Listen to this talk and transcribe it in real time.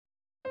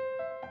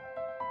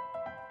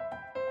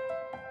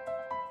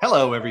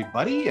Hello,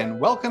 everybody, and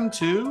welcome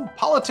to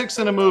Politics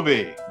in a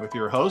Movie with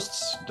your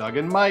hosts, Doug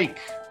and Mike.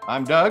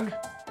 I'm Doug.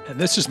 And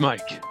this is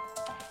Mike.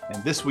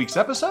 And this week's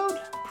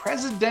episode,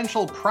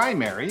 Presidential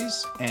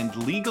Primaries and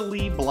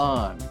Legally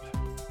Blonde.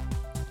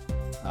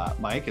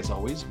 Mike, as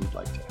always, we'd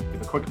like to give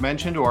a quick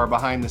mention to our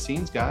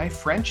behind-the-scenes guy,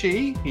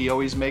 Frenchie. He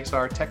always makes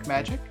our tech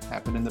magic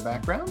happen in the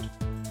background.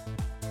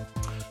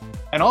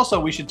 And also,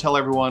 we should tell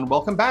everyone,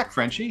 welcome back,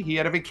 Frenchie. He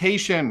had a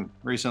vacation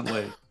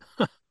recently.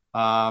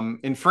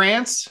 In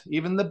France,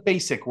 even the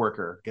basic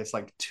worker gets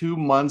like 2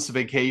 months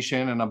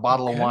vacation and a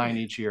bottle of wine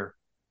each year.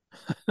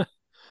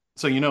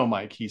 So,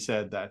 Mike, he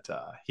said that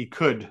he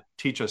could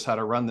teach us how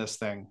to run this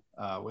thing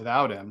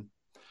without him.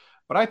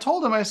 But I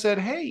told him, I said,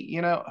 hey,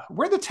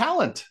 we're the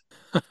talent.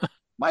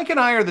 Mike and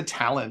I are the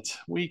talent.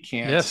 We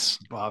can't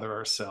bother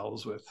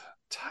ourselves with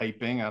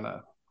typing on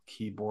a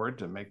keyboard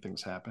to make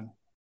things happen.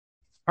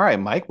 All right,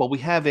 Mike. Well, we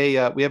have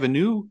a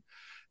new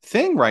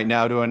thing right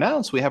now to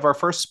announce. We have our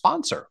first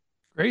sponsor.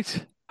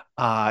 Great.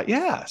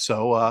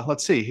 So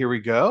let's see. Here we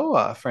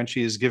go.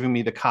 Frenchie is giving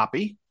me the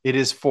copy. It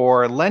is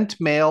for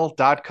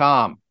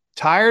lentmail.com.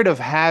 Tired of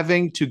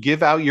having to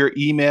give out your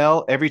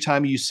email every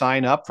time you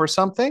sign up for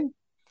something?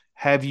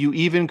 Have you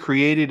even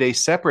created a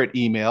separate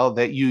email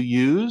that you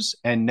use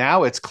and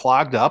now it's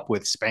clogged up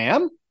with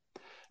spam?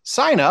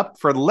 Sign up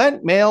for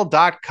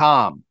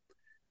lentmail.com.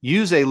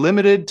 Use a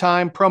limited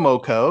time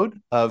promo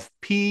code of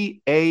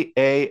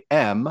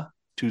PAAM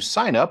to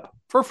sign up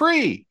for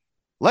free.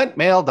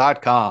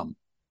 Lentmail.com.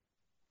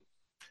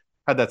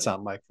 How'd that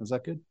sound, Mike? Was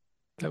that good?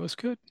 That was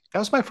good. That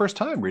was my first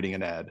time reading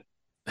an ad.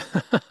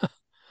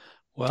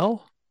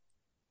 Well,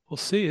 we'll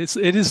see. It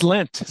is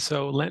Lent,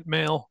 so Lent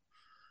mail.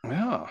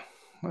 Yeah,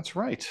 that's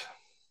right.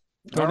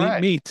 Don't eat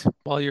meat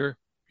while you're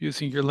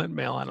using your Lent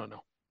mail. I don't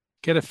know.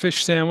 Get a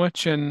fish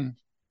sandwich and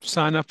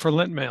sign up for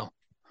Lent mail.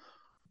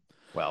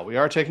 Well, we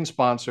are taking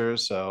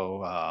sponsors,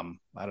 so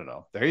I don't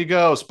know. There you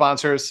go,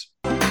 sponsors.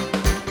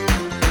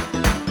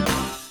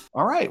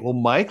 All right. Well,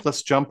 Mike,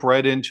 let's jump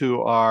right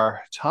into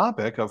our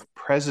topic of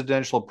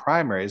presidential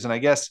primaries. And I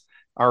guess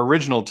our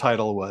original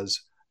title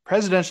was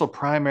Presidential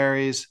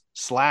Primaries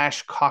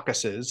 /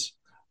 Caucuses,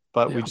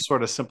 but we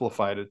sort of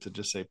simplified it to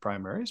just say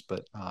primaries.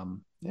 But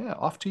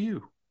off to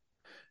you.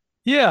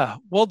 Yeah.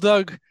 Well,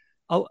 Doug,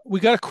 we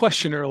got a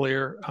question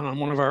earlier on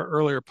one of our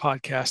earlier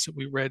podcasts that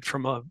we read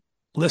from a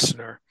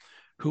listener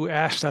who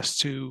asked us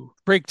to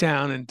break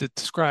down and to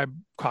describe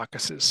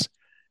caucuses.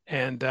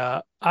 And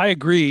I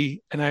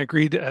agree, and I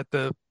agreed in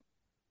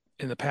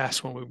the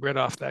past when we read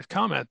off that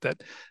comment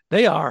that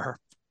they are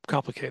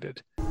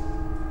complicated.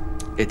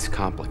 It's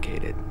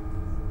complicated.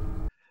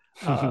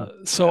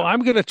 So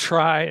I'm going to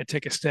try and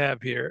take a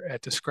stab here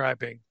at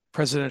describing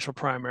presidential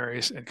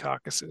primaries and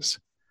caucuses.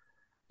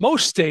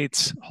 Most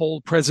states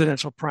hold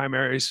presidential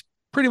primaries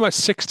pretty much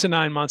 6 to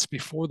 9 months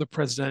before the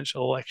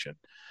presidential election.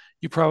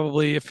 You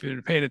probably, if you've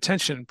been paying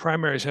attention,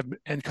 primaries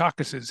and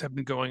caucuses have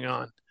been going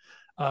on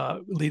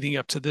leading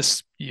up to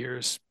this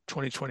year's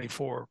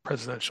 2024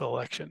 presidential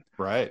election.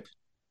 Right.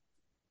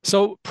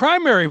 So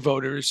primary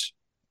voters,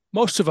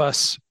 most of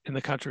us in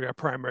the country are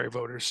primary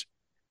voters.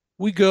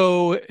 We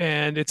go,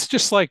 and it's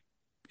just like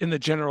in the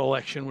general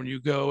election when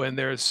you go and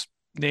there's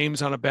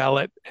names on a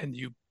ballot and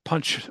you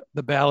punch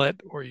the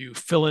ballot or you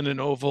fill in an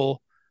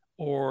oval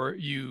or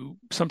you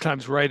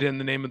sometimes write in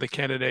the name of the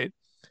candidate.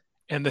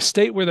 And the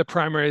state where the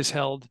primary is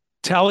held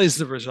tallies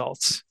the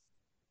results.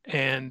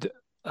 And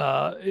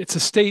it's a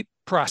state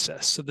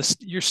process. So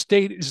your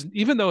state is,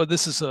 even though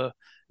this is a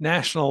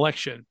national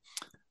election,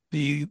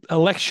 the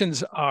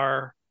elections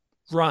are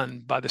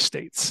run by the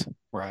states.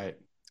 Right.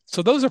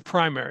 So those are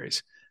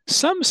primaries.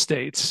 Some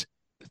states,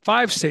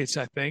 5 states,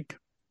 I think,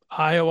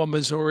 Iowa,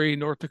 Missouri,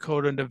 North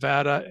Dakota,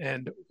 Nevada,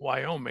 and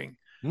Wyoming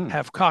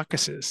have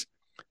caucuses.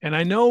 And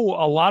I know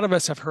a lot of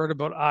us have heard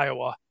about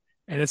Iowa,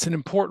 and it's an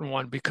important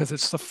one because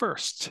it's the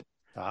first.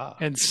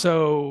 And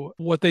so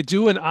what they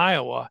do in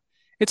Iowa,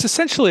 it's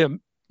essentially a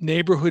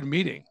neighborhood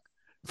meeting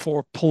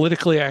for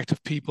politically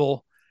active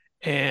people.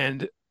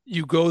 And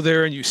you go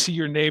there and you see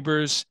your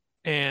neighbors,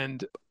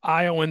 and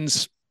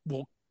Iowans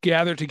will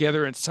gather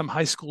together in some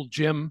high school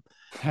gym.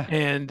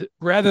 And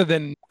rather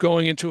than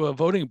going into a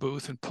voting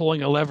booth and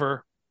pulling a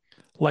lever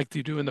like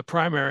you do in the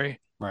primary,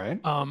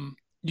 right?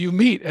 You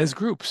meet as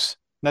groups.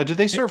 Now, do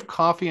they serve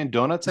coffee and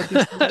donuts at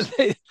these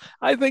things?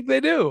 I think they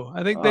do.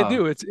 They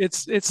do.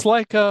 It's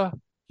like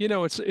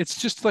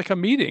it's just like a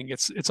meeting.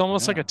 It's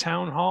almost like a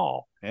town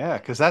hall. Yeah,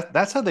 because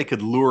that's how they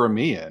could lure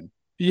me in.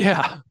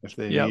 Yeah, if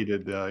they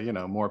needed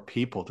more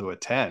people to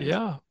attend.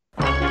 Yeah.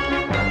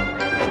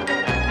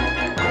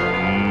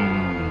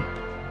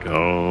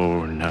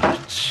 Go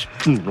nuts.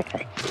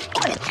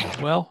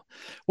 Well,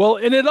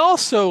 and it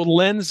also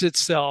lends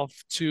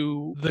itself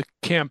to the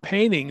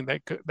campaigning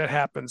that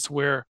happens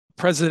where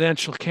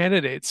presidential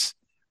candidates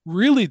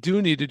really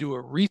do need to do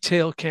a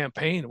retail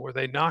campaign where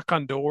they knock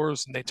on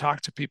doors and they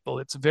talk to people.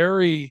 It's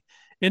very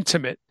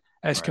intimate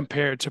as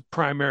compared to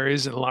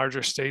primaries in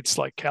larger states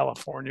like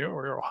California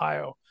or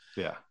Ohio.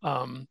 Yeah.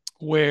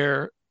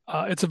 Where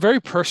it's a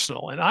very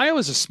personal. And Iowa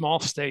is a small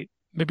state.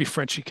 Maybe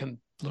Frenchie can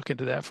look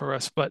into that for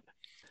us.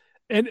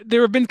 And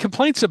there have been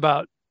complaints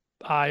about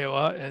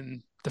Iowa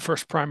and the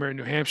first primary in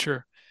New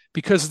Hampshire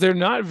because they're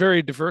not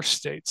very diverse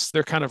states.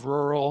 They're kind of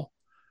rural.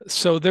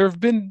 So there have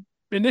been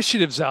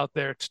initiatives out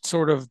there to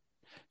sort of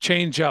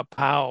change up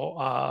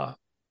how,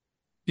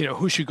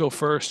 who should go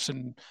first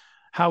and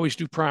how we should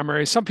do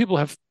primaries. Some people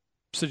have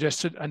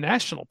suggested a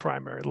national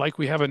primary, like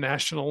we have a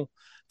national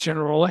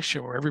general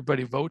election where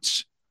everybody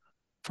votes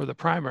for the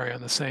primary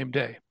on the same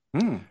day.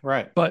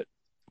 Right. But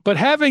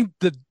having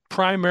the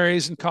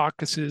primaries and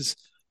caucuses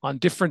on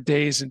different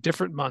days and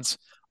different months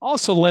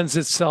also lends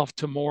itself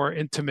to more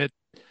intimate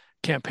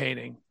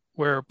campaigning,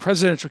 where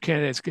presidential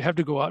candidates have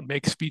to go out and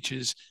make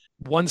speeches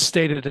one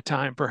state at a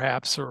time,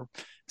 perhaps, or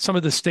some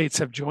of the states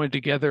have joined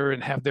together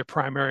and have their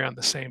primary on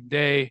the same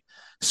day.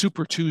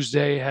 Super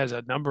Tuesday has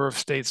a number of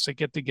states that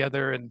get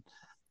together, and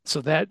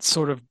so that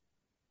sort of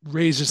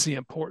raises the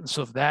importance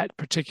of that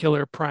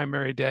particular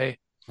primary day.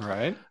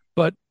 Right.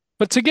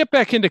 But to get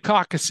back into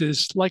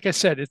caucuses, like I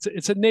said,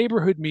 it's a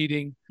neighborhood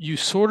meeting. You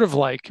sort of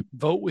like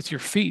vote with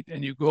your feet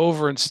and you go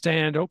over and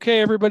stand.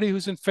 Okay, everybody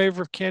who's in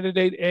favor of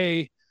candidate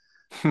A,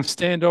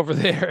 stand over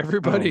there.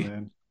 Everybody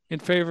in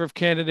favor of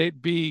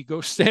candidate B,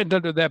 go stand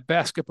under that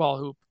basketball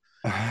hoop.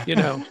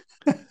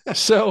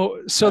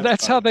 So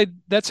that's how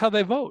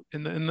they vote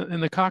in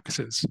the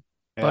caucuses.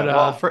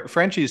 Yeah, but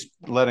Frenchie's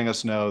letting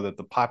us know that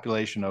the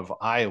population of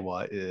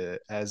Iowa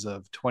as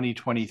of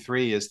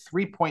 2023 is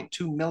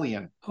 3.2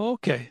 million.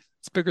 Okay,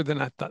 it's bigger than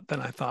I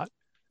thought.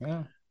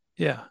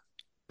 Yeah.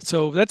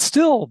 So that's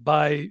still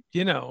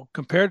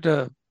compared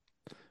to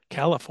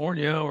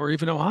California or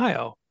even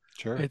Ohio,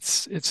 sure,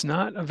 it's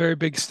not a very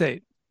big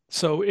state.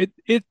 So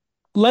it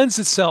lends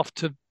itself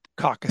to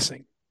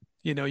caucusing.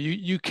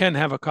 You can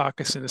have a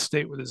caucus in a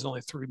state where there's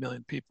only 3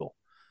 million people.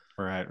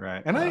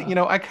 Right. And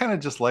I kind of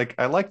just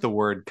I like the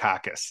word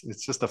caucus.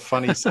 It's just a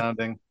funny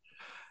sounding,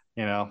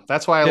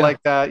 that's why I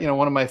like that.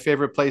 One of my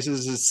favorite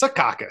places is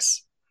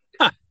Secaucus.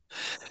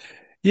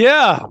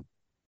 Yeah.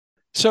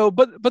 So,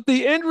 but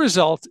the end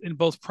result in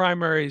both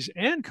primaries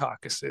and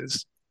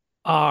caucuses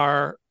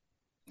are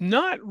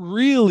not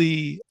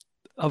really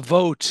a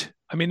vote.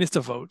 I mean, it's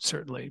a vote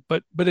certainly,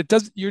 but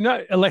you're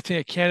not electing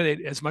a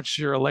candidate as much as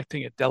you're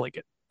electing a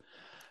delegate.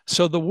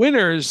 So the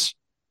winners,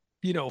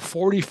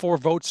 44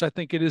 votes, I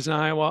think it is in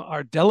Iowa,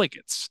 are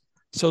delegates.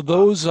 So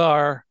those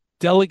are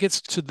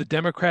delegates to the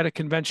Democratic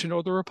convention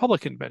or the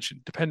Republican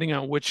convention, depending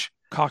on which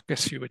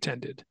caucus you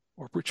attended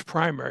or which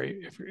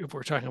primary, if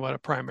we're talking about a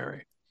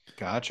primary.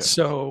 Gotcha.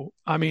 So,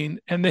 I mean,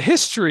 and the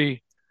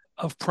history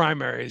of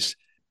primaries,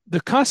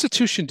 the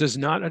Constitution does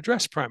not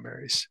address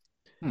primaries.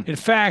 In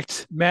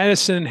fact,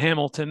 Madison and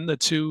Hamilton, the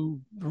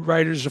two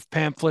writers of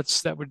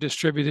pamphlets that were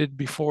distributed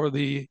before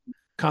the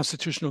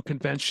Constitutional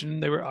Convention,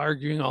 they were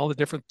arguing all the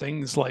different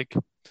things like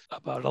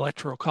about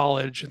electoral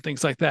college and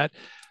things like that.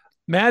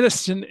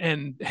 Madison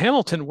and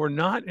Hamilton were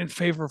not in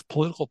favor of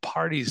political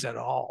parties at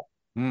all.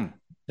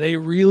 They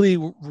really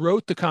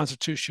wrote the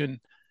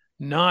Constitution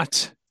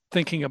not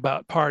thinking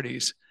about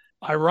parties.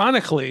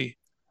 Ironically,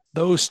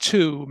 those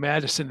two,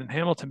 Madison and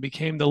Hamilton,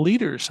 became the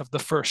leaders of the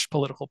first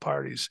political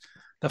parties,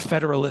 the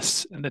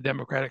Federalists and the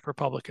Democratic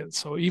Republicans.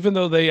 So even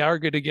though they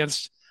argued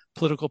against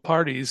political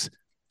parties,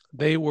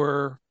 they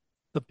were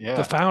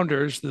the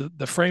founders,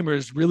 the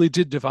framers really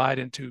did divide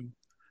into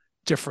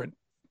different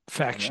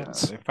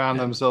factions. They found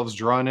themselves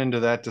drawn into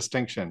that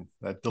distinction,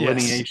 that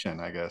delineation,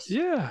 I guess.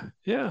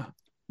 Yeah.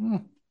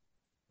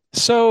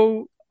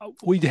 So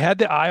we had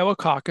the Iowa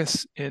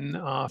caucus in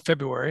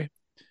February,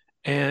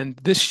 and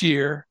this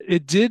year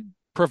it did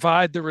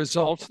provide the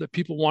results that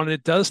people wanted.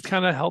 It does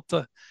kind of help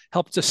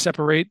to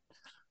separate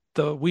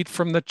the wheat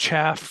from the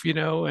chaff,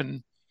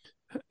 and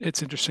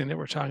it's interesting that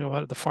we're talking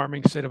about the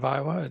farming state of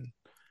Iowa and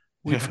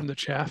wheat from the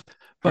chaff.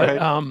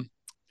 But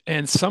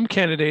and some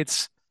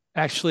candidates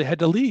actually had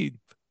to leave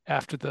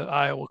after the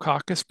Iowa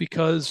caucus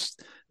because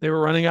they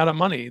were running out of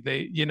money.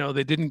 They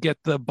didn't get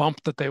the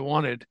bump that they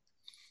wanted.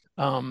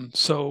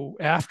 So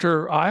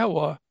after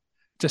Iowa,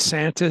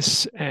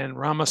 DeSantis and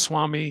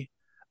Ramaswamy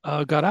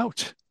got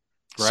out.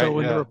 Right, so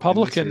in the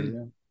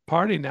Republican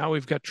Party now,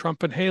 we've got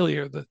Trump and Haley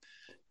are the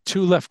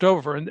two left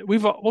over, and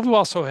we've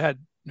also had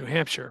New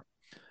Hampshire.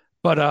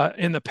 But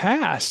in the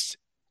past,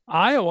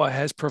 Iowa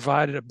has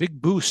provided a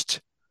big boost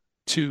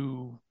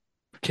to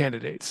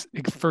candidates.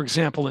 For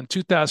example, in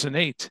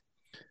 2008,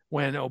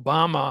 when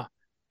Obama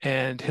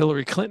and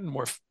Hillary Clinton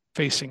were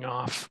facing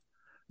off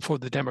for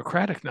the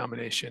Democratic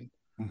nomination,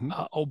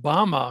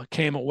 Obama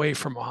came away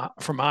from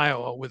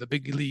Iowa with a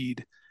big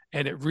lead,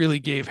 and it really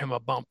gave him a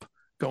bump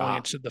going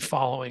into the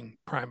following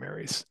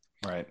primaries.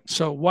 Right.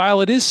 So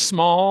while it is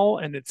small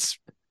and it's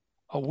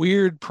a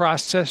weird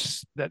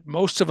process that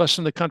most of us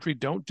in the country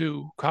don't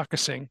do,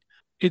 caucusing,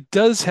 it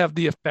does have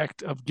the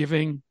effect of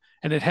giving,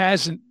 and it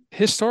hasn't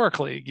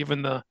historically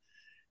given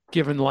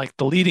like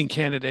the leading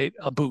candidate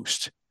a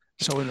boost.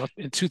 So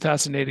in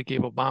 2008, it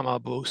gave Obama a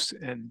boost,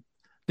 and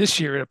this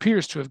year it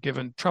appears to have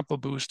given Trump a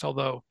boost,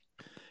 although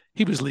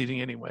he was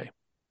leading anyway.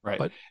 Right.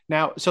 But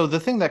now, so the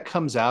thing that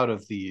comes out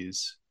of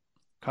these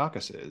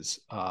caucuses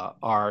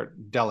are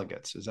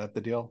delegates. Is that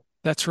the deal?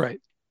 That's right.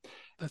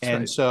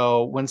 And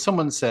so when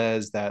someone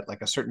says that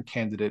like a certain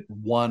candidate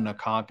won a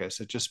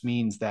caucus, it just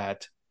means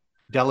that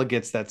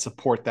delegates that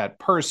support that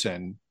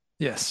person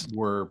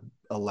were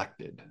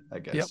elected, I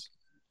guess. Yep.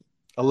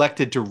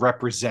 Elected to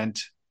represent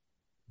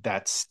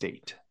that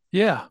state.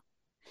 Yeah.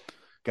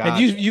 Gotcha.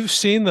 And you've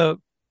seen the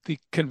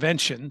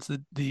conventions,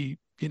 the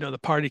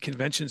party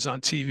conventions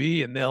on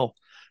TV, and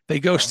they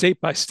go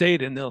state by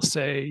state and they'll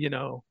say,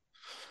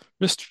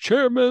 Mr.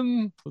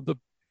 Chairman, the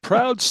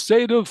proud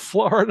state of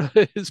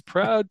Florida is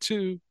proud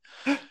to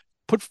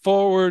put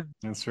forward.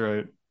 That's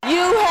right.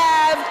 You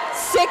have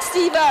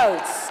 60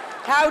 votes.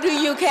 How do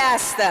you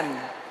cast them?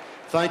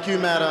 Thank you,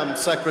 Madam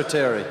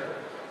Secretary.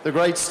 The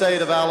great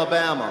state of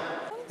Alabama.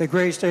 The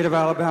great state of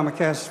Alabama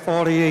casts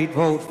 48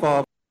 votes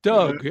for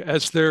Doug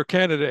as their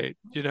candidate,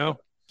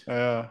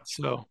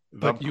 So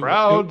the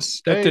proud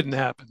state. That didn't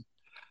happen.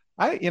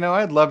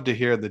 I'd love to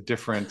hear the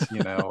different,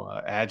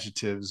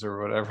 adjectives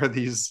or whatever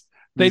these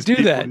they do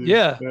that. Use.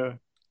 Yeah.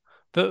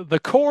 The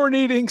corn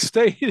eating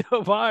state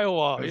of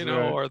Iowa, That's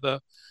right. Or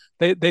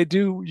they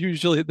do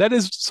usually. That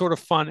is sort of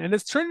fun. And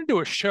it's turned into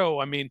a show.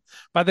 I mean,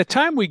 by the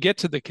time we get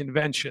to the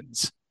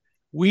conventions,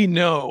 we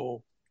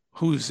know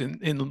who's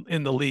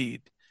in the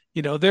lead.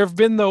 There have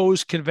been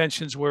those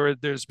conventions where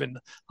there's been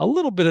a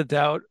little bit of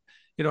doubt.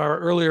 Our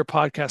earlier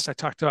podcast, I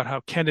talked about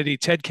how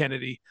Ted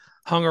Kennedy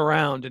hung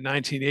around in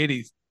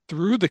 1980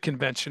 through the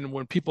convention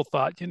when people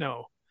thought, you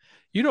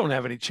don't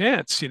have any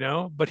chance,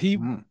 but he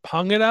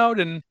hung it out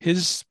and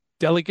his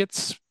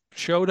delegates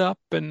showed up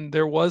and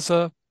there was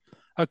a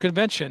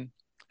convention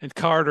and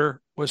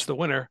Carter was the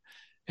winner.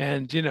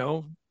 And,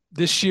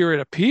 this year it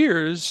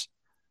appears,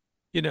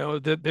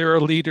 that there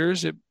are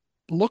leaders. It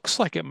looks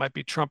like it might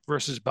be Trump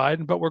versus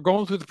Biden, but we're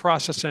going through the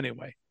process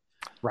anyway.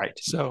 Right.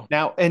 So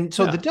now,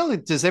 the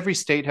delegate, does every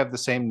state have the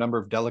same number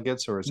of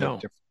delegates or is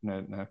it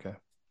different? No, okay.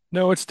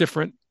 No, it's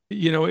different.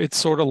 It's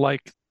sort of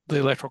like the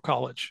Electoral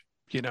College,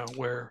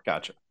 where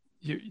gotcha.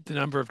 The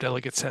number of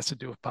delegates has to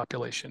do with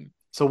population.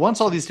 So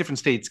once all these different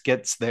states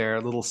gets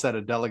their little set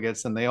of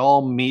delegates and they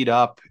all meet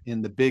up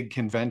in the big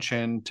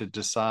convention to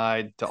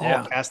decide to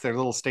all cast their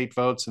little state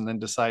votes and then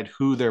decide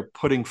who they're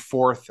putting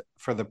forth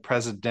for the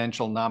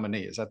presidential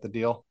nominee. Is that the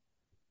deal?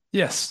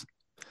 Yes.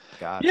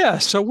 Gotcha. Yeah.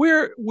 So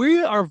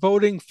we are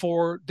voting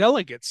for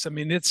delegates. I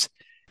mean, it's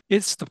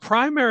the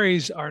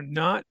primaries are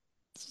not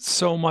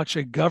so much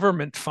a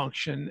government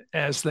function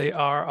as they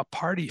are a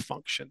party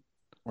function.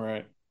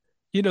 Right.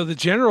 The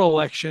general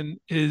election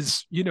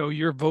is,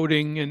 you're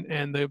voting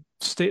and the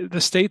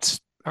states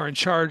are in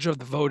charge of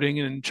the voting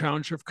and in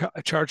charge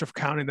of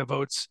counting the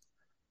votes.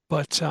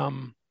 But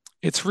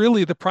it's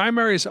really the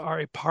primaries are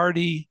a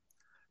party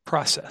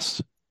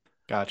process.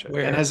 Gotcha.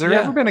 And has there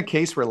ever been a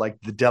case where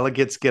like the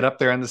delegates get up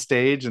there on the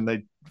stage and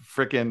they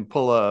freaking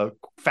pull a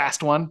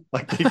fast one?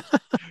 Like,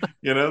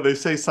 they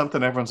say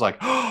something, everyone's like,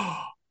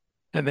 oh.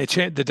 And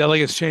the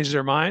delegates change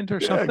their mind or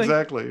something?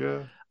 Exactly.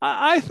 Yeah.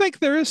 I think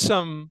there is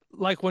some,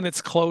 like when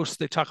it's close,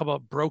 they talk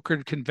about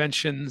brokered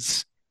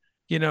conventions,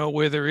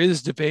 where there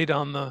is debate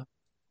on the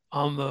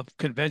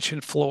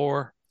convention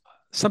floor.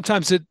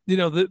 Sometimes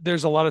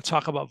there's a lot of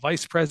talk about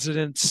vice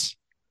presidents.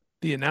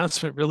 The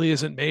announcement really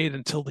isn't made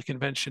until the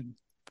convention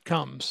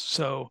comes.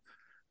 So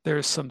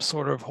there's some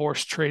sort of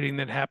horse trading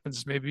that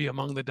happens maybe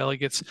among the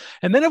delegates.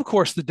 And then, of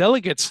course, the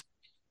delegates,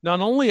 not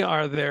only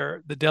are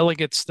there the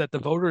delegates that the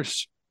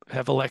voters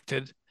have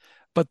elected,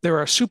 but there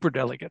are super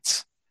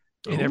delegates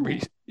in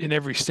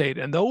every state,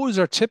 and those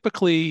are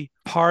typically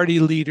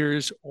party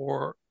leaders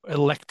or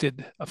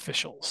elected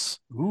officials.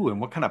 Ooh, and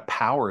what kind of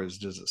powers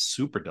does a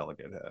super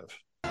delegate have?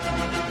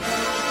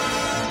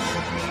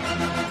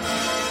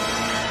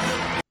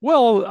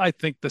 Well, I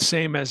think the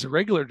same as a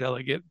regular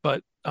delegate,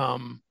 but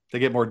they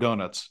get more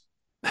donuts,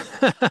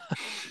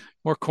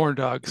 more corn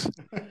dogs.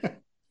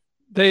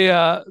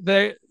 It's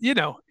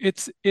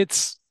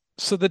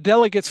so the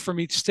delegates from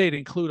each state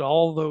include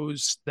all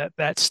those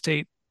that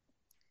state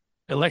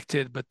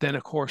elected, but then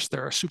of course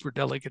there are super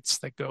delegates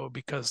that go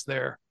because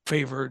they're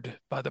favored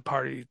by the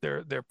party.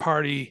 They're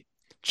party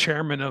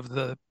chairman of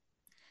the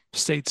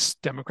state's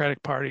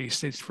Democratic Party,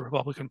 state's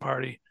Republican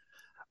Party,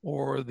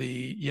 or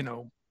the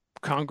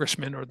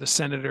congressman or the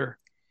senator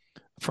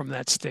from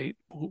that state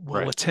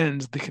will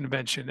attend the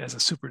convention as a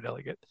super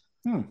delegate.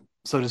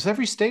 So does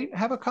every state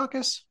have a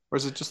caucus, or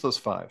is it just those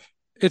 5?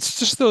 It's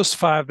just those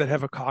 5 that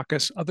have a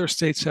caucus. Other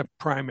states have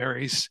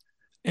primaries,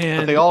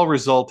 but they all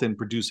result in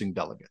producing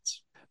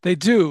delegates. They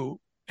do.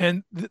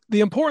 And the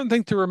important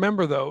thing to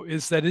remember, though,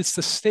 is that it's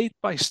the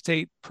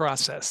state-by-state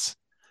process.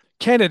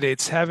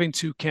 Candidates having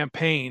to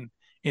campaign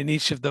in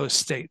each of those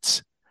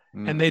states.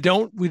 And we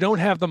don't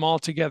have them all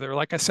together.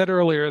 Like I said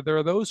earlier, there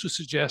are those who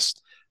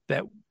suggest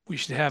that we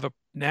should have a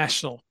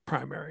national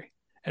primary.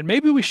 And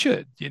maybe we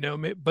should,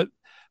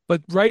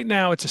 but right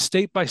now it's a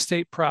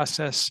state-by-state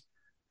process.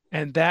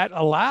 And that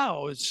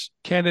allows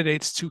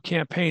candidates to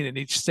campaign in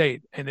each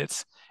state. And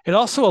it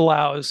also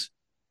allows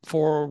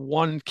for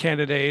one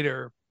candidate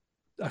or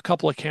a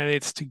couple of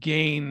candidates to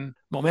gain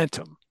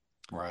momentum.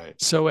 Right.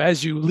 So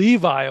as you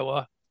leave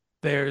Iowa,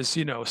 there's,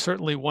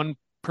 certainly one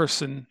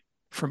person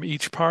from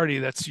each party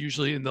that's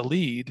usually in the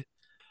lead.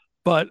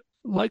 But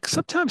like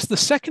sometimes the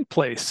second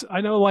place,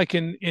 I know like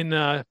in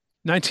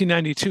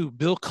 1992,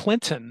 Bill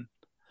Clinton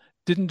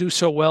didn't do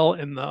so well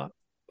in the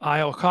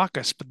Iowa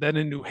caucus, but then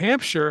in New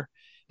Hampshire,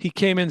 he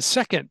came in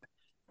second.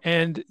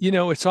 And,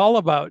 it's all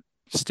about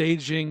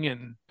staging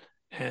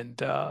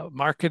and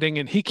marketing.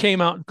 And he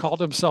came out and called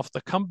himself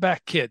the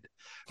comeback kid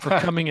for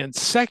coming in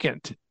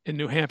second in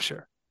New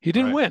Hampshire. He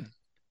didn't win.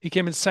 He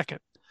came in second.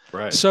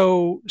 Right.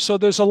 So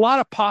there's a lot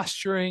of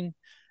posturing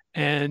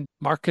and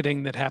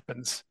marketing that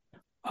happens.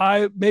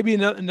 Maybe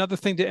another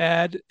thing to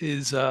add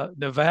is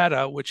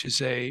Nevada, which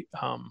is a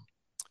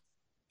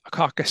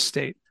caucus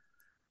state,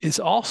 is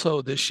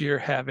also this year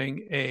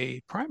having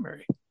a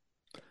primary.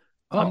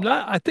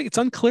 I think it's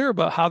unclear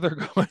about how they're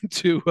going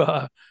to,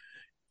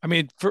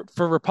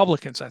 for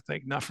Republicans, I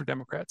think, not for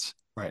Democrats.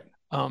 Right.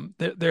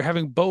 They're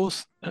having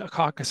both a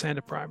caucus and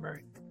a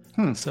primary.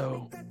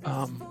 So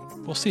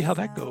we'll see how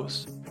that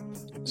goes.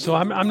 So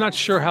I'm not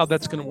sure how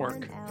that's going to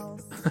work.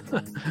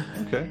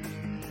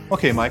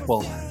 Okay, Mike.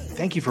 Well,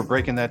 thank you for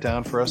breaking that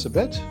down for us a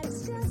bit.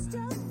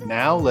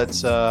 Now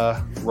let's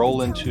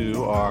roll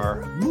into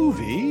our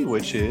movie,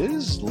 which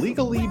is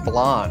Legally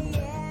Blonde.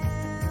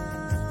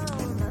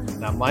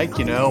 Now, Mike,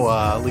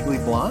 Legally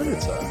Blonde,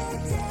 it's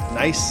a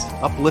nice,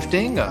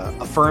 uplifting,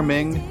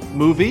 affirming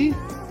movie.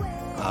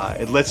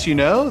 It lets you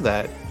know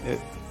that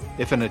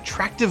if an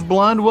attractive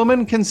blonde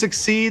woman can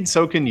succeed,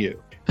 so can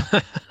you.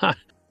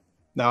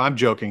 Now, I'm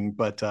joking,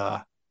 but,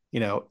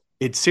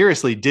 it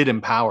seriously did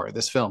empower.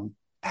 This film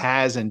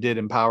has and did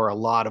empower a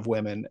lot of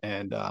women.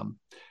 And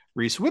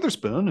Reese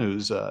Witherspoon, who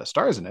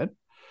stars in it,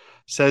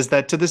 says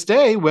that to this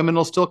day, women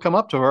will still come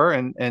up to her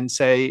and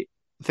say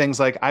things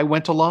like, I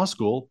went to law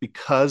school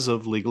because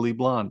of Legally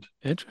Blonde.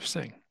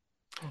 Interesting.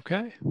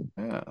 Okay.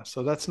 Yeah,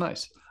 so that's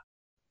nice.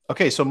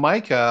 Okay, so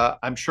Mike,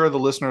 I'm sure the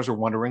listeners are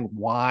wondering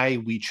why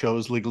we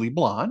chose Legally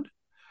Blonde.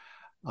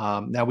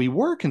 Now, we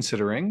were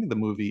considering the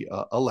movie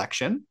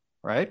Election,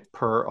 right,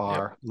 per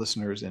our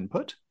listeners'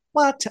 input.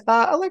 But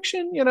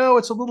Election,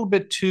 it's a little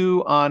bit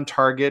too on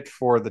target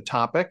for the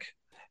topic,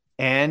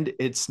 and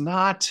it's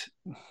not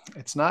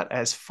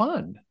as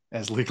fun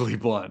as Legally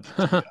Blonde,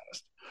 to be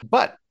honest.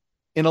 But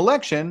in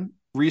Election,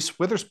 Reese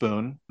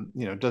Witherspoon,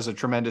 does a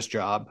tremendous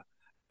job,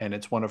 and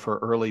it's one of her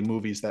early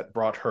movies that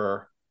brought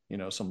her,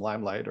 some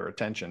limelight or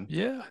attention.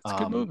 Yeah, it's a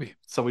good movie.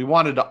 So we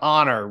wanted to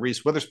honor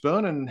Reese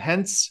Witherspoon, and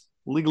hence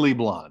Legally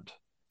Blonde.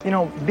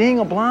 Being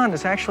a blonde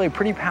is actually a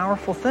pretty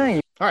powerful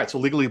thing. All right, so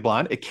Legally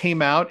Blonde, it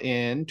came out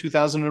in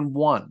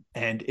 2001,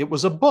 and it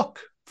was a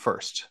book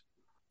first,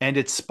 and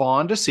it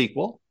spawned a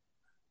sequel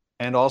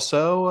and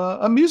also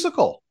a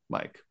musical,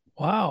 Mike.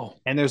 Wow.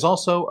 And there's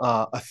also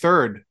a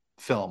third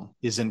film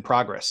is in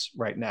progress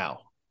right now.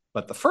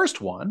 But the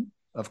first one,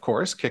 of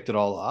course, kicked it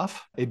all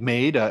off. It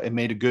made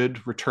a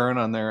good return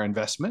on their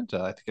investment.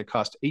 I think it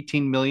cost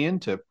 $18 million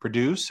to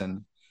produce,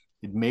 and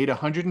it made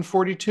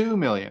 $142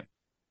 million,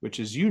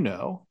 which, as you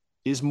know,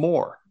 is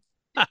more.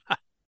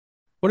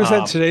 What is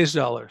that in today's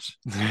dollars?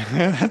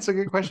 That's a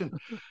good question.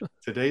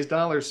 Today's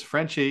dollars,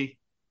 Frenchie.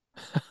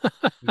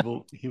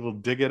 He will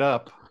dig it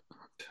up.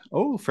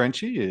 Oh,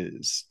 Frenchie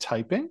is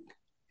typing.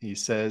 He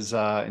says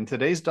in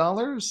today's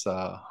dollars,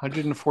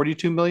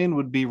 142 million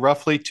would be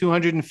roughly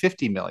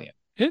 250 million.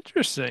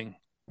 Interesting.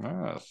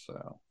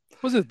 So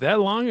was it that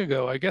long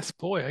ago? I guess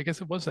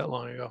it was that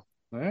long ago.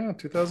 Yeah,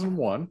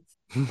 2001.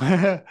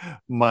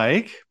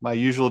 Mike, my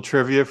usual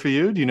trivia for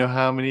you. Do you know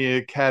how many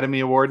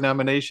Academy Award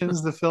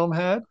nominations the film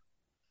had?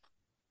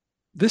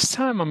 This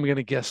time I'm going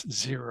to guess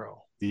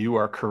 0. You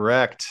are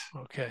correct.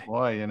 Okay.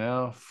 Boy,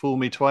 fool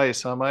me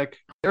twice, huh, Mike?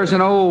 There's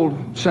an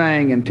old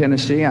saying in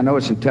Tennessee, I know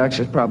it's in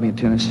Texas, probably in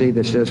Tennessee,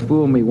 that says,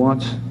 fool me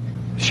once,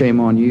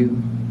 shame on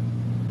you.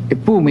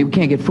 If fool me, we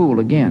can't get fooled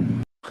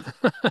again.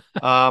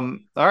 All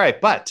right,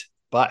 but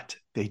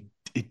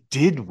it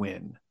did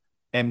win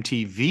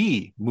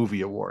MTV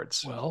Movie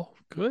Awards. Well,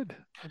 good,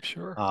 I'm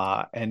sure.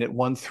 And it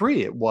won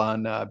 3. It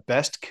won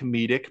Best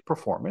Comedic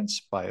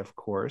Performance by, of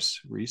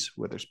course, Reese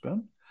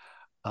Witherspoon.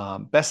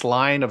 Best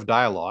Line of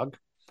Dialogue,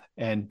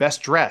 and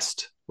Best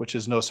Dressed, which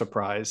is no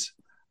surprise.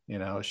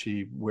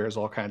 She wears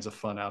all kinds of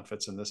fun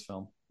outfits in this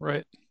film.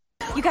 Right.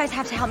 You guys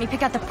have to help me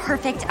pick out the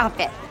perfect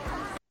outfit.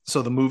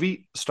 So the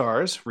movie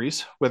stars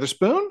Reese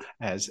Witherspoon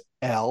as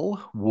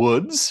Elle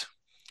Woods,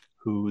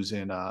 who's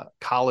in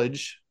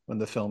college when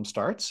the film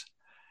starts.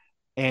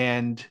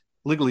 And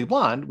Legally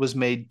Blonde was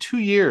made 2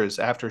 years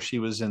after she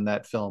was in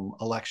that film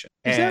Election.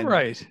 Is that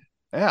right?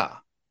 Yeah.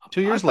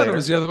 2 years I later. It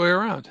was the other way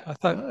around. I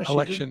thought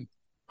Election.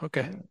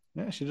 Okay.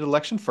 Yeah, she did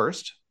Election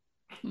first.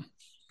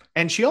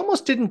 And she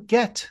almost didn't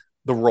get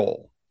the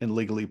role in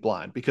Legally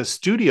Blonde because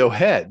studio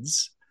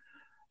heads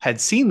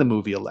had seen the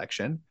movie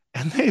Election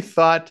and they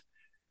thought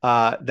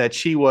that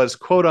she was,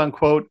 quote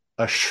unquote,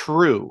 a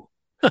shrew.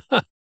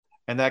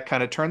 And that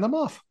kind of turned them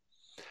off.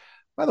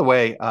 By the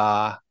way,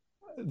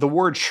 the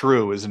word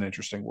shrew is an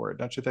interesting word,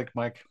 don't you think,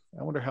 Mike?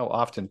 I wonder how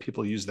often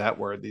people use that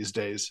word these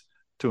days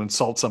to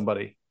insult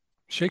somebody.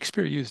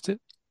 Shakespeare used it.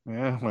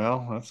 Yeah,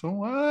 well, that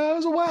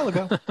was a while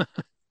ago.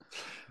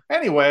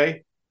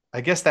 Anyway,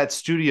 I guess that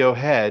studio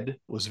head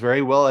was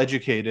very well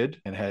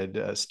educated and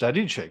had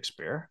studied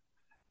Shakespeare,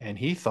 and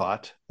he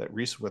thought that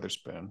Reese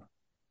Witherspoon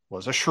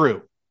was a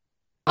shrew.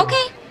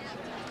 Okay,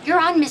 you're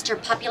on,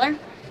 Mr. Popular.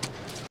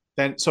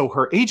 Then, so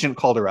her agent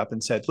called her up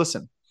and said,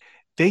 listen,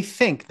 they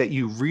think that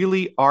you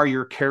really are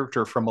your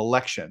character from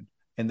Election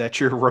and that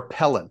you're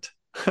repellent.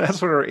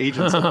 That's what her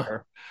agent said to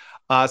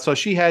her. So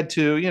she had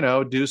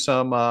to, do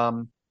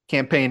some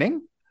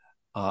campaigning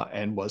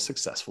and was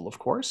successful, of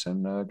course,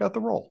 and got the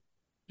role.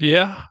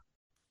 Yeah.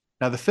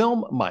 Now, the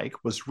film,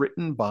 Mike, was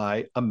written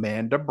by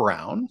Amanda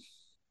Brown,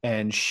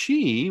 and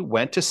she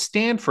went to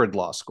Stanford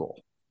Law School.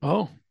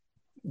 Oh.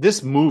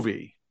 This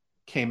movie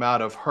came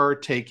out of her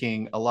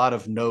taking a lot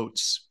of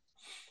notes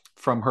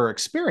from her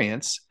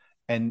experience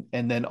and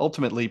then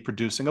ultimately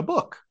producing a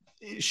book.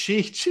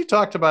 She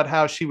talked about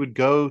how she would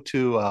go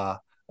to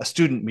a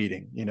student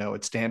meeting,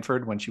 at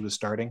Stanford when she was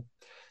starting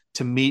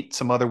to meet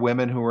some other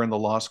women who were in the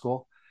law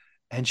school.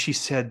 And she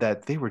said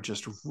that they were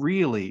just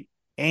really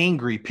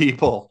angry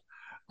people.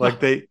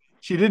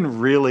 She didn't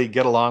really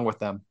get along with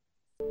them.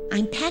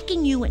 I'm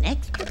packing you an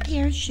extra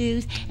pair of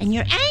shoes and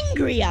your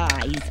angry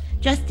eyes,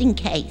 just in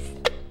case.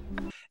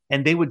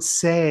 And they would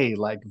say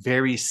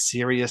very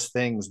serious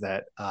things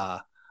that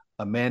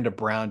Amanda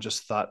Brown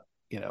just thought,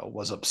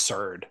 was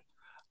absurd.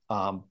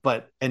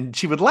 And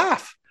she would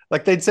laugh.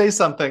 They'd say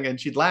something and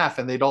she'd laugh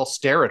and they'd all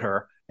stare at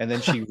her. And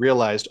then she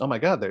realized, oh my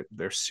God,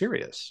 they're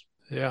serious.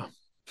 Yeah.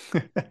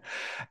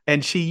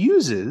 And she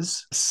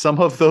uses some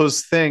of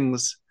those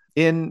things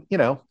in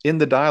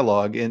the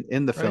dialogue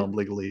in the film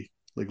Legally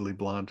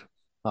Blonde.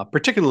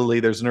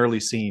 Particularly, there's an early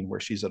scene where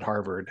she's at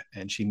Harvard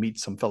and she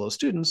meets some fellow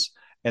students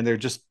and they're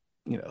just,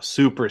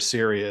 super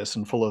serious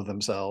and full of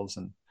themselves.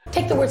 And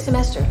take the word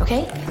semester,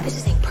 okay? This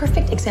is a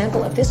perfect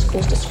example of this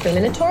school's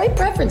discriminatory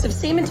preference of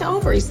semen to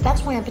ovaries.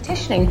 That's why I'm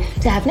petitioning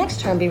to have next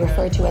term be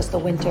referred to as the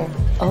winter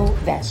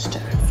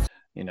ovester.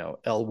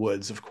 Elle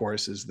Woods, of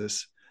course, is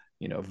this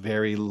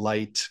very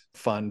light,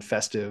 fun,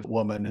 festive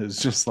woman who's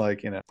just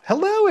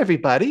hello,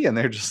 everybody. And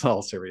they're just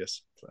all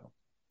serious. So,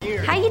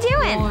 how you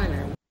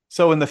doing?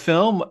 So in the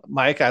film,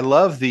 Mike, I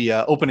love the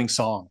opening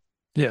song.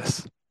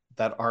 Yes.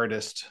 That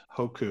artist,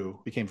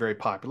 Hoku, became very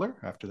popular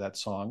after that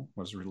song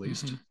was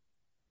released. Mm-hmm.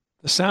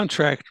 The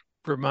soundtrack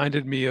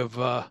reminded me of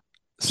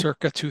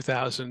circa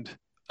 2000,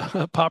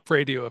 pop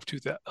radio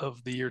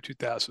of the year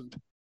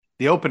 2000.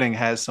 The opening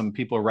has some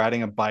people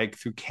riding a bike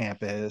through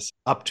campus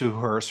up to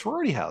her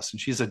sorority house, and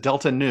she's a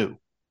Delta Nu,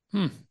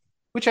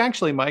 which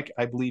actually, Mike,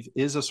 I believe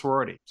is a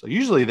sorority. So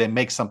usually they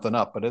make something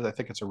up, but I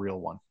think it's a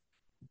real one.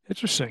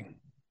 Interesting.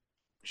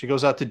 She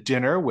goes out to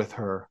dinner with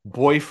her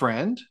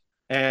boyfriend,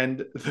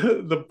 and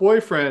the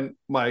boyfriend,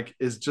 Mike,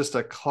 is just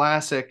a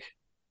classic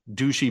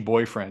douchey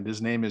boyfriend.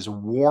 His name is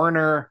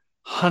Warner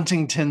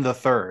Huntington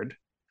III.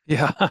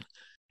 Yeah.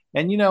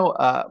 And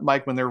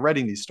Mike, when they're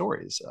writing these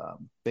stories,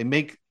 they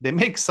make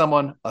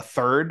someone a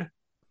third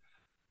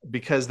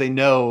because they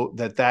know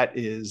that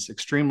is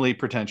extremely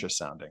pretentious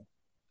sounding.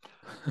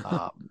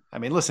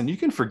 Listen, you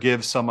can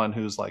forgive someone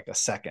who's like a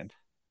second,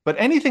 but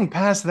anything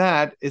past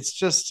that,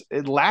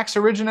 it lacks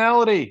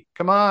originality.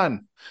 Come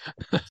on.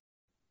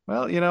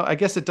 Well, I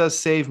guess it does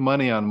save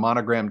money on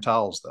monogram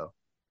towels, though.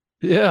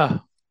 Yeah.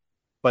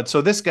 But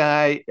so this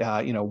guy,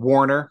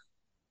 Warner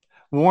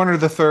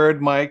the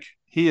Third, Mike,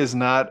 he is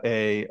not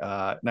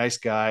a nice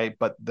guy.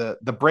 But the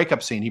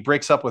breakup scene, he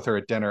breaks up with her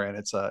at dinner, and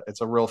it's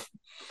a real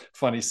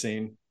funny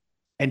scene.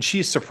 And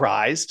she's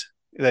surprised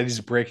that he's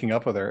breaking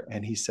up with her,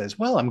 and he says,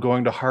 "Well, I'm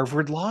going to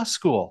Harvard Law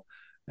School,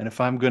 and if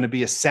I'm going to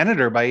be a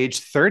senator by age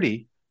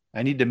 30,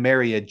 I need to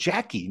marry a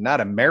Jackie, not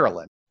a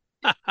Marilyn."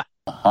 A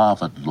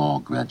Harvard law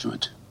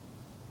graduate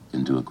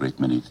can do a great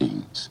many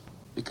things.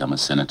 Become a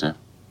senator.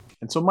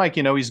 And so, Mike,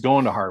 he's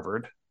going to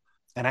Harvard.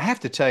 And I have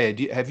to tell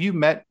you, have you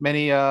met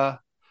many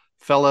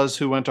fellas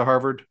who went to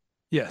Harvard?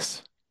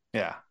 Yes.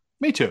 Yeah,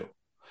 me too.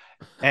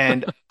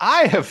 And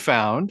I have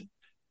found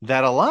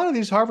that a lot of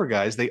these Harvard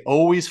guys, they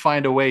always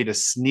find a way to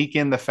sneak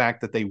in the fact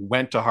that they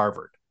went to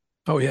Harvard.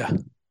 Oh, yeah.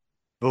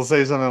 They'll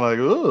say something like,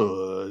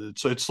 "Oh,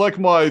 it's like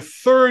my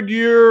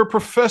third-year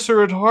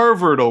professor at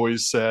Harvard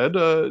always said,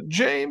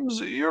 James,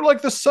 you're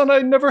like the son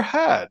I never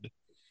had."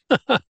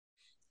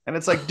 And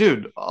it's like,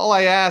 dude, all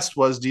I asked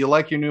was, do you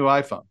like your new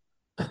iPhone?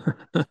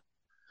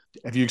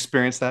 Have you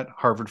experienced that?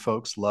 Harvard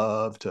folks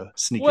love to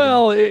sneak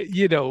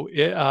it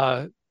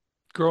in.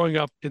 Growing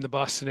up in the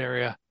Boston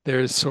area,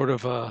 there's sort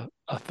of a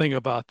thing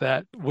about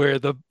that where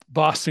the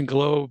Boston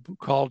Globe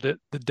called it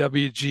the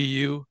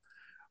WGU,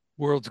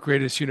 World's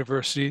Greatest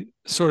University,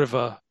 sort of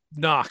a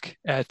knock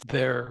at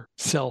their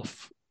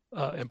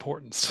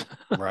self-importance.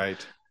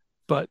 Right.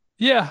 But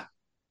yeah.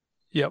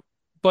 Yep.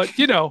 But,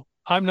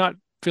 I'm not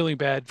feeling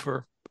bad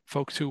for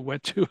folks who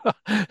went to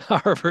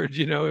Harvard,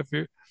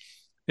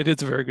 it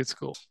is a very good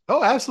school.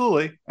 Oh,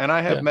 absolutely. And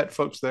I have met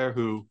folks there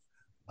who,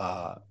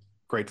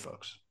 great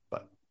folks,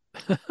 but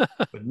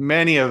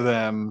many of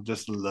them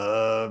just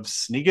love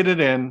sneaking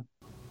it in.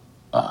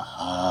 A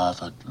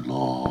Harvard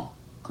law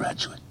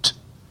graduate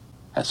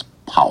has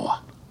power.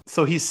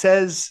 So he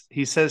says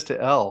to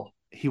Elle,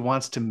 he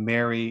wants to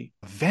marry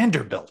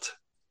Vanderbilt.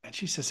 And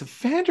she says,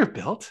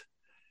 Vanderbilt?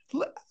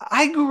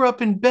 I grew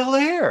up in Bel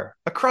Air,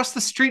 across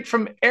the street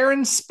from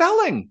Aaron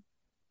Spelling.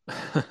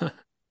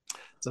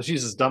 So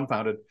she's just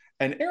dumbfounded.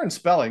 And Aaron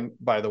Spelling,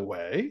 by the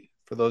way,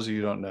 for those of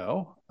you who don't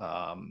know,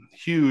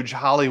 huge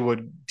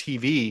Hollywood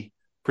TV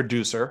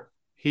producer.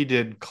 He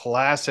did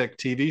classic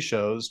TV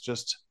shows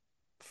just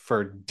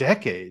for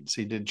decades.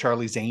 He did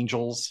Charlie's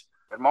Angels.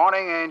 Good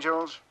morning,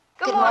 Angels.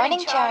 Good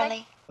morning,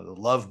 Charlie. The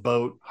Love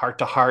Boat, Heart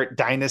to Heart,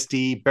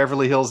 Dynasty,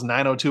 Beverly Hills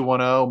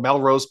 90210,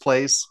 Melrose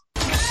Place.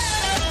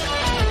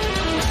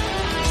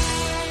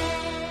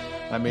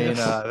 I mean,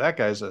 that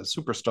guy's a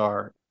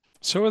superstar.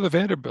 So are the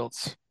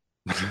Vanderbilts.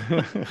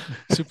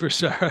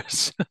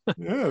 Superstars.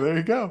 Yeah, there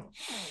you go.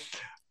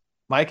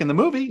 Mike, in the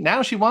movie,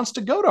 now she wants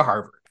to go to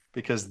Harvard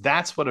because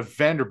that's what a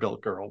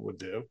Vanderbilt girl would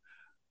do.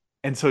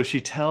 And so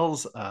she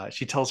tells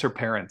her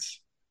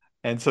parents.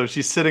 And so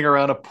she's sitting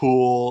around a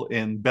pool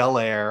in Bel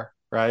Air,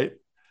 right?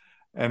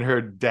 And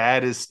her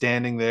dad is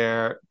standing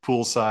there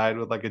poolside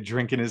with like a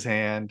drink in his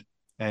hand.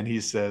 And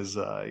he says,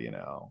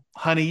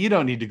 honey, you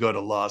don't need to go to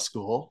law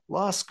school.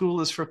 Law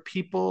school is for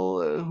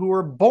people who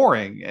are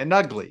boring and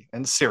ugly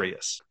and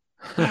serious.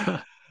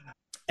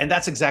 And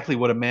that's exactly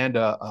what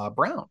Amanda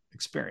Brown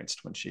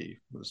experienced when she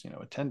was,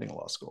 attending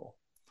law school.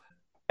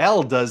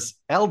 Elle does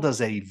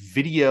a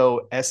video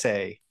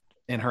essay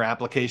in her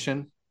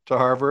application to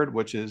Harvard,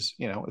 which is,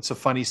 it's a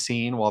funny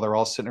scene while they're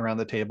all sitting around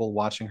the table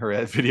watching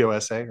her video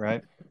essay,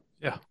 right?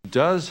 Yeah.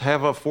 Does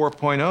have a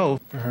 4.0.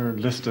 Her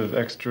list of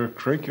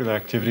extracurricular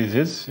activities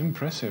is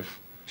impressive.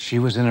 She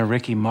was in a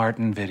Ricky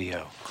Martin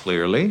video.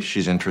 Clearly,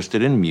 she's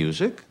interested in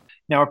music.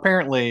 Now,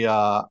 apparently,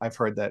 I've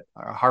heard that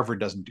Harvard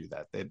doesn't do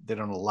that. They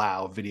don't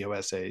allow video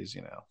essays,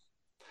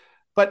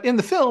 But in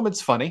the film,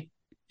 it's funny.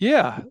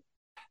 Yeah.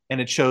 And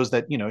it shows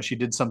that, she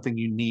did something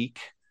unique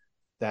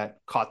that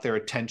caught their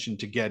attention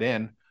to get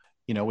in,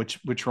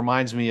 which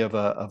reminds me of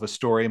a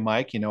story,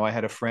 Mike. I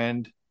had a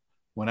friend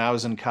when I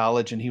was in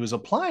college and he was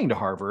applying to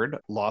Harvard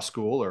Law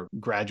School or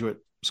graduate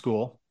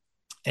school.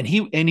 And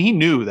he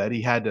knew that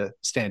he had to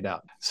stand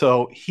out.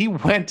 So he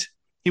went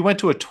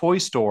to a toy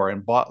store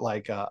and bought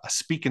like a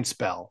speak and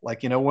spell,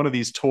 like, one of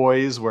these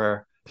toys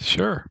where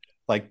sure,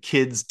 like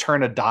kids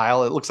turn a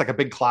dial. It looks like a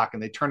big clock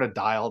and they turn a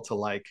dial to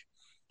like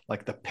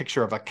the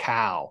picture of a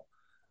cow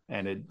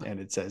and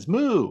it says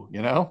moo,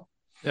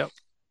 Yep.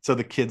 So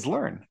the kids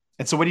learn.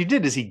 And so what he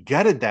did is he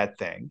gutted that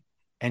thing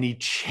and he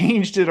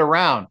changed it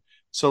around.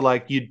 So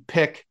like you'd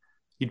pick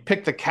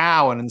the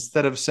cow and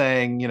instead of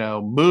saying,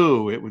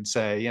 moo, it would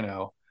say,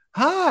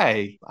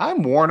 hi,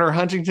 I'm Warner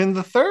Huntington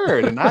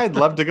III and I'd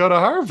love to go to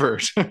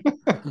Harvard.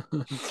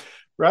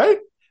 Right?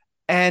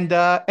 And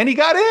he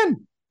got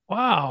in.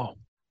 Wow.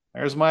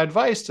 There's my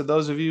advice to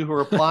those of you who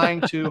are applying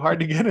to hard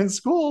to get in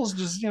schools.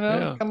 Just,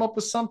 come up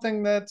with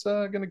something that's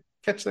going to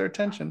catch their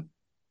attention.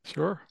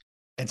 Sure.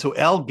 And so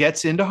Elle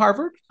gets into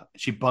Harvard.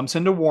 She bumps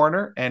into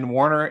Warner and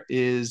Warner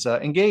is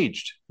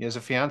engaged. He has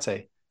a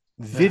fiance.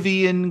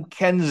 Vivian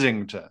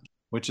Kensington,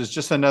 which is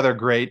just another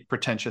great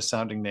pretentious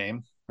sounding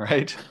name,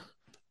 right?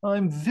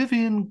 I'm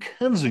Vivian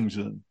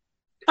Kensington.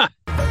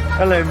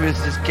 Hello,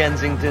 Mrs.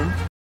 Kensington.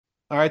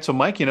 All right, so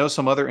Mike,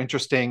 some other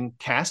interesting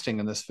casting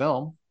in this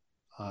film.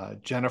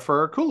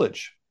 Jennifer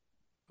Coolidge.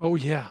 Oh,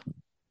 yeah.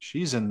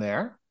 She's in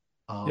there.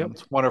 Yep.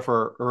 It's one of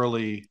her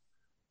early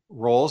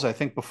roles. I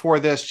think before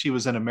this, she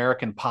was in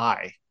American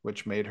Pie,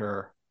 which made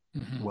her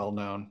well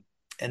known.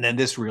 And then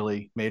this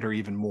really made her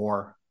even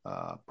more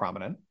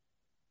prominent.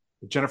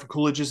 Jennifer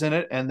Coolidge is in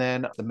it. And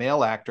then the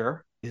male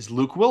actor is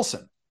Luke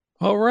Wilson.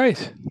 Oh,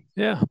 right.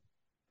 Yeah.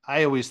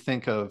 I always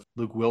think of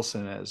Luke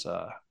Wilson as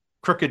a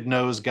crooked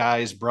nose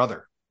guy's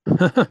brother.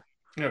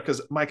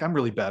 Because Mike, I'm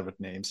really bad with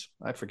names.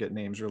 I forget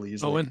names really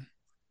easily. Owen.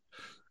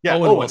 Yeah,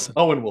 Owen Wilson.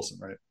 Owen Wilson,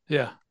 right?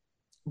 Yeah.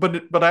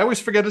 But I always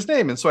forget his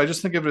name. And so I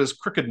just think of it as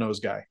crooked nose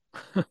guy.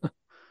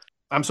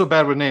 I'm so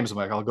bad with names,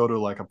 Mike. I'll go to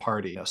like a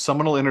party.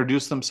 Someone will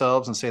introduce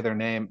themselves and say their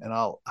name. And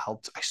I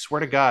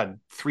swear to God,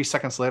 3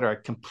 seconds later, I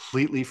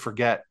completely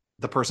forget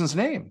the person's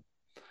name.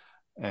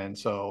 And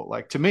so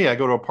like, to me, I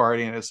go to a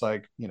party and it's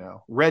like,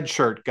 red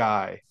shirt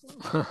guy,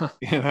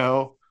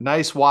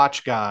 nice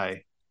watch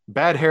guy,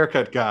 bad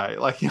haircut guy.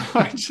 Like,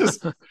 I'm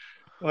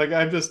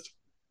just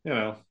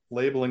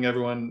labeling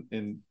everyone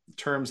in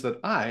terms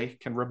that I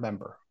can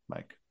remember,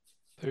 Mike.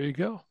 There you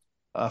go.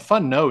 A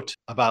fun note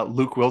about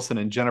Luke Wilson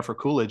and Jennifer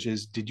Coolidge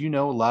is, did you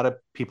know a lot of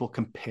people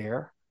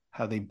compare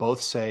how they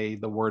both say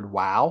the word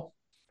wow?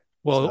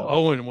 Well,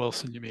 Owen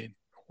Wilson, you mean?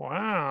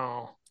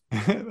 Wow.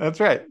 That's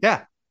right.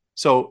 Yeah.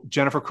 So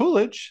Jennifer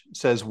Coolidge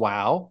says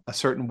wow a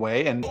certain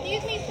way. And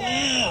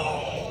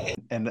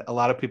a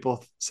lot of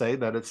people say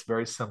that it's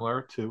very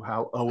similar to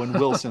how Owen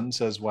Wilson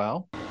says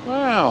wow.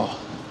 Wow.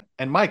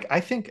 And Mike,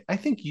 I think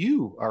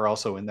you are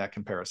also in that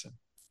comparison.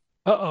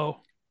 Uh-oh.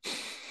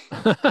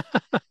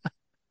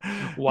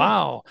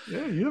 Wow.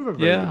 Yeah, you have a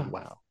very good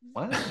wow.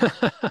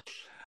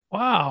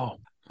 Wow.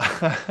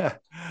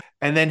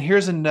 And then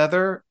here's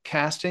another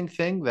casting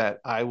thing that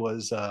I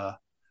was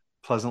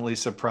pleasantly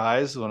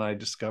surprised when I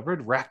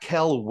discovered.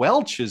 Raquel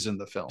Welch is in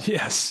the film.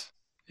 Yes.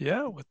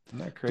 Yeah, with Isn't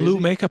that crazy? blue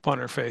makeup on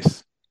her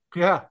face.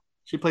 Yeah.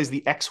 She plays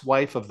the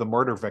ex-wife of the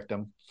murder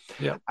victim.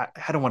 Yeah.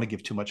 I don't want to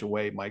give too much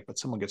away, Mike, but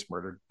someone gets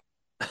murdered.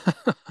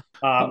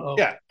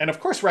 Yeah. And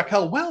of course,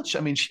 Raquel Welch, I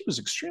mean, she was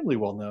extremely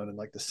well known in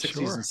like the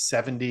 60s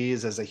and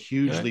 70s as a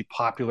hugely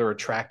popular,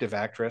 attractive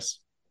actress.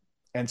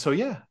 And so,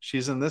 yeah,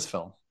 she's in this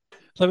film.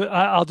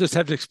 I'll just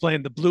have to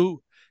explain the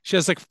blue. She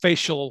has like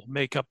facial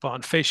makeup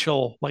on,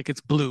 like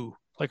it's blue,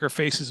 like her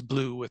face is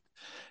blue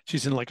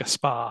she's in like a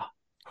spa.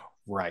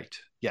 Right.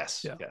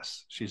 Yes. Yeah.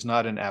 Yes. She's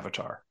not an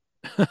Avatar.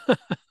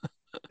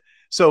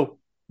 So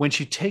when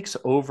she takes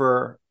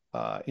over,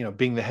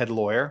 being the head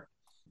lawyer,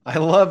 I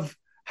love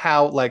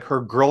how like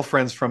her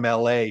girlfriends from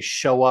LA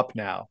show up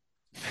now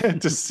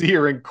to see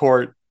her in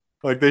court.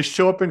 Like they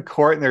show up in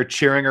court and they're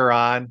cheering her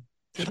on.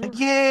 They're like,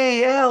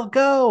 "Yay, Elle,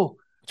 go!"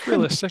 It's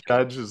realistic. The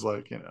judge is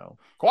like,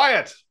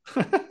 quiet.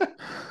 Elle,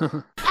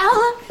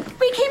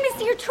 we came to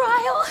see your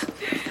trial.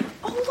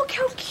 Oh, look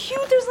how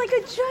cute. There's like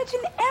a judge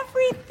and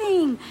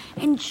everything.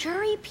 And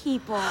jury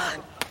people.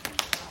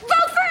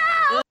 Vote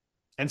for Elle!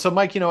 And so,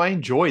 Mike, I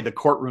enjoy the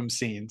courtroom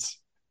scenes.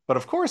 But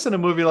of course, in a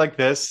movie like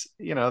this,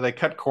 they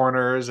cut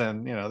corners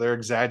and, they're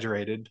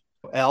exaggerated.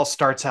 Elle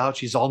starts out,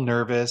 she's all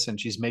nervous and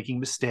she's making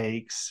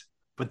mistakes.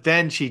 But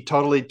then she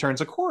totally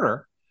turns a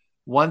corner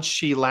once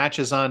she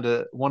latches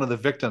onto one of the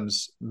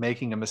victims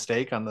making a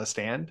mistake on the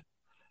stand.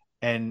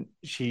 And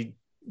she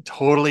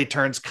totally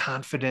turns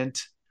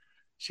confident.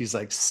 She's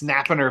like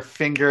snapping her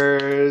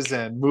fingers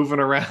and moving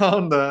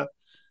around the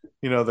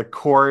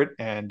court,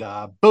 and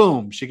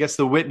boom, she gets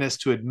the witness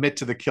to admit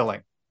to the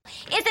killing.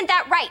 Isn't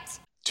that right?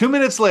 2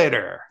 minutes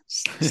later,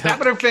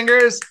 snapping her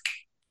fingers.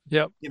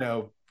 Yep.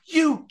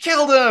 You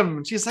killed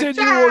him. She's like, did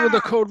you order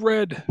the code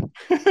red?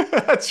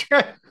 That's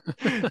right.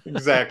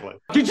 Exactly.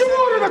 Did you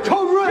order the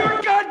code red?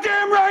 You're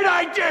goddamn right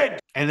I did.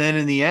 And then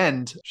in the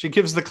end, she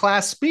gives the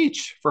class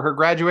speech for her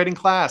graduating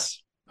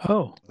class.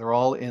 Oh. They're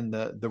all in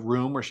the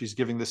room where she's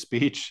giving the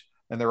speech,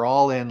 and they're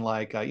all in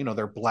like,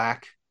 their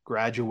black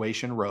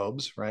graduation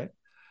robes, right?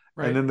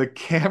 And then the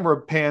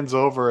camera pans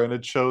over and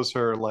it shows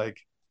her like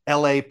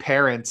LA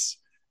parents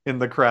in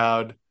the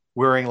crowd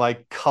wearing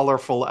like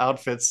colorful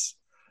outfits,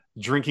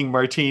 drinking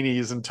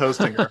martinis and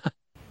toasting her.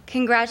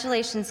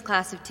 Congratulations,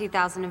 class of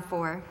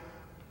 2004.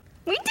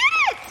 We did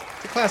it!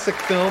 It's a classic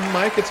film,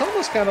 Mike. It's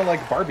almost kind of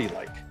like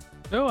Barbie-like.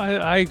 No,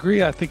 I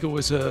agree. I think it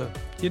was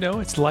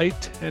it's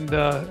light and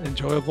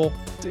enjoyable.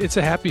 It's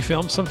a happy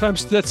film.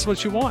 Sometimes that's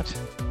what you want.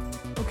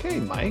 Okay,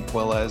 Mike.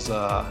 Well, as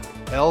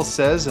Elle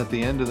says at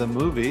the end of the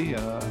movie,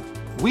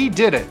 we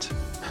did it.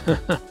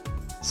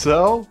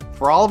 So,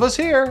 for all of us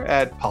here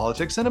at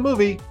Politics in a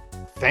Movie,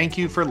 thank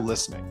you for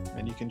listening.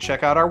 And you can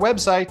check out our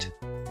website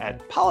at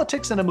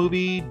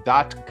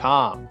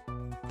politicsinamovie.com.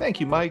 Thank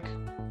you, Mike.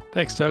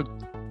 Thanks, Doug.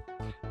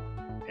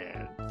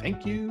 And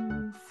thank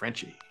you,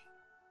 Frenchie.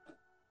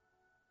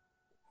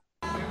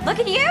 Look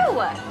at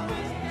you!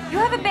 You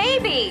have a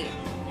baby!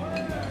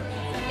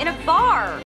 In a bar!